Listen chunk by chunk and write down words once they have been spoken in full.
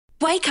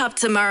Wake up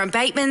to Murray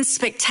Bateman's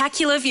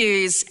spectacular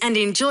views and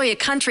enjoy a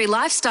country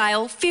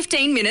lifestyle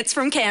 15 minutes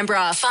from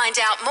Canberra. Find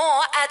out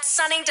more at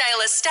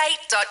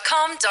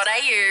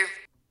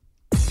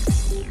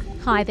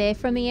sunningdaleestate.com.au. Hi there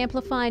from the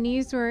Amplify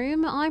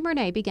Newsroom. I'm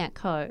Renee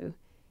Bigatko.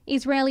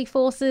 Israeli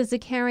forces are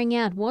carrying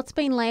out what's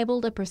been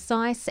labelled a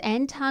precise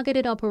and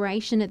targeted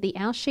operation at the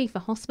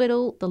Al-Shifa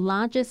hospital, the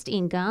largest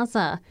in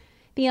Gaza.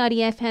 The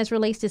IDF has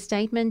released a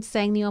statement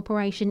saying the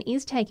operation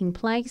is taking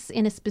place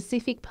in a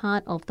specific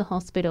part of the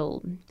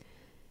hospital.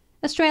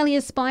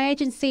 Australia's spy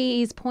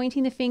agency is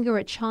pointing the finger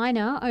at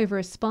China over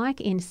a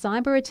spike in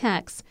cyber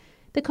attacks.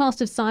 The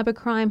cost of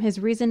cybercrime has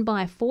risen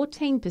by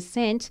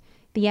 14%,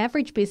 the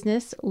average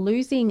business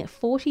losing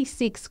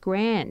 46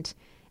 grand.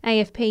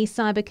 AFP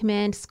Cyber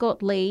Command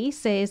Scott Lee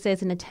says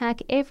there's an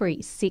attack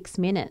every 6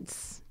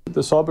 minutes.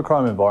 The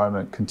cybercrime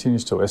environment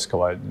continues to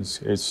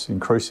escalate. It's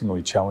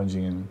increasingly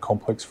challenging and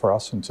complex for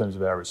us in terms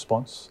of our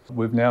response.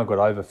 We've now got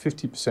over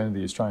 50% of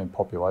the Australian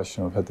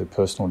population who have had their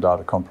personal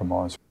data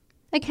compromised.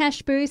 A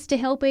cash boost to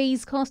help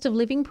ease cost of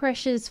living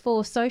pressures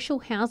for social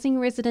housing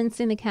residents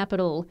in the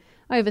capital.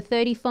 Over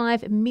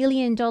 $35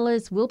 million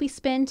will be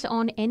spent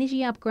on energy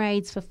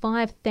upgrades for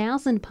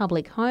 5,000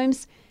 public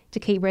homes to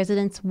keep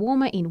residents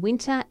warmer in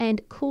winter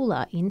and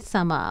cooler in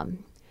summer.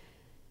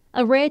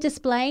 A rare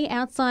display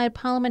outside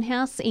Parliament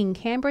House in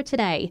Canberra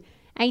today.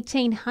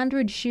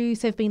 1,800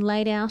 shoes have been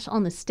laid out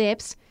on the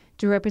steps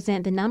to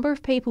represent the number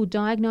of people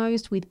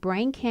diagnosed with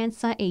brain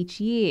cancer each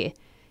year.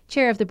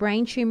 Chair of the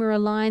Brain Tumour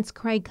Alliance,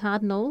 Craig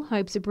Cardinal,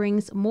 hopes it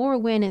brings more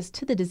awareness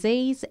to the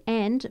disease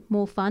and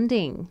more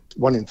funding.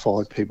 1 in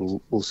 5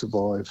 people will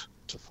survive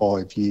to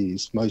 5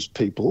 years. Most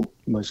people,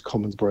 most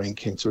common brain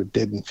cancer, are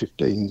dead in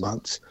 15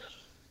 months.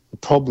 The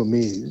problem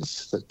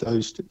is that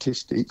those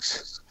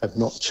statistics have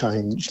not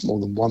changed more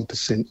than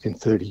 1% in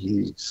 30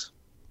 years.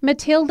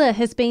 Matilda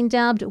has been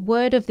dubbed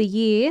Word of the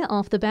Year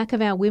off the back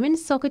of our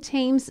women's soccer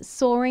team's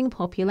soaring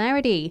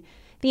popularity.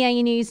 The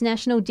ANU's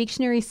National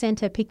Dictionary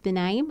Centre picked the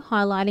name,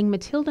 highlighting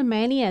Matilda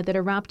mania that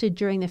erupted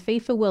during the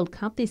FIFA World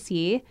Cup this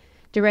year.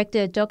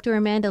 Director Dr.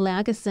 Amanda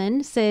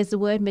Laugerson says the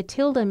word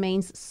Matilda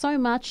means so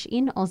much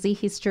in Aussie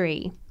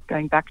history.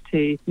 Going back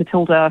to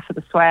Matilda for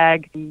the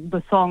swag,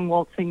 the song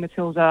Waltzing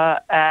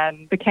Matilda,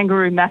 and the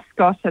kangaroo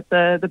mascot at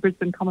the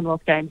Brisbane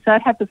Commonwealth Games. So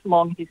it had this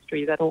long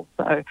history that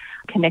also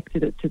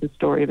connected it to the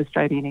story of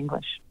Australian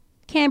English.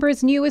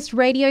 Canberra's newest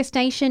radio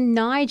station,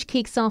 Nige,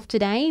 kicks off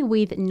today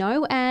with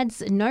no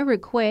ads, no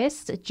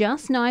requests,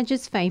 just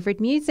Nige's favourite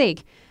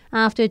music.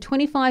 After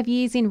 25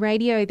 years in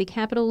radio, the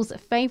capital's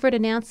favourite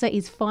announcer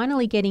is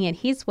finally getting it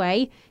his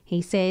way.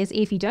 He says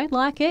if you don't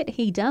like it,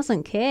 he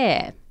doesn't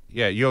care.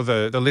 Yeah, you're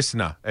the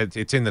listener.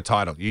 It's in the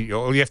title.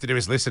 All you have to do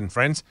is listen,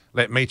 friends.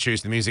 Let me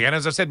choose the music. And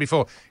as I've said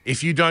before,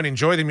 if you don't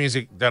enjoy the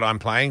music that I'm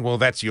playing, well,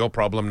 that's your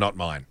problem, not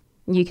mine.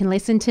 You can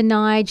listen to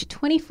Nige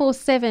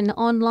 24/7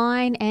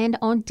 online and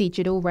on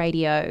digital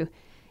radio.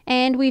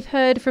 And we've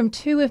heard from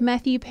 2 of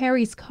Matthew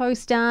Perry's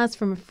co-stars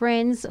from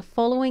Friends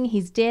following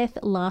his death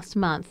last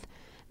month.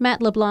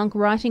 Matt LeBlanc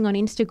writing on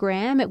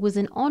Instagram, it was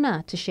an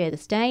honour to share the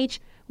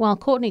stage, while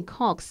Courtney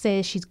Cox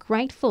says she's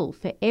grateful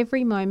for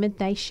every moment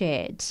they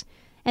shared.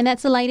 And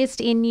that's the latest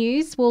in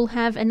news. We'll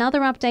have another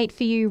update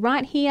for you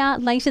right here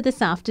later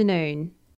this afternoon.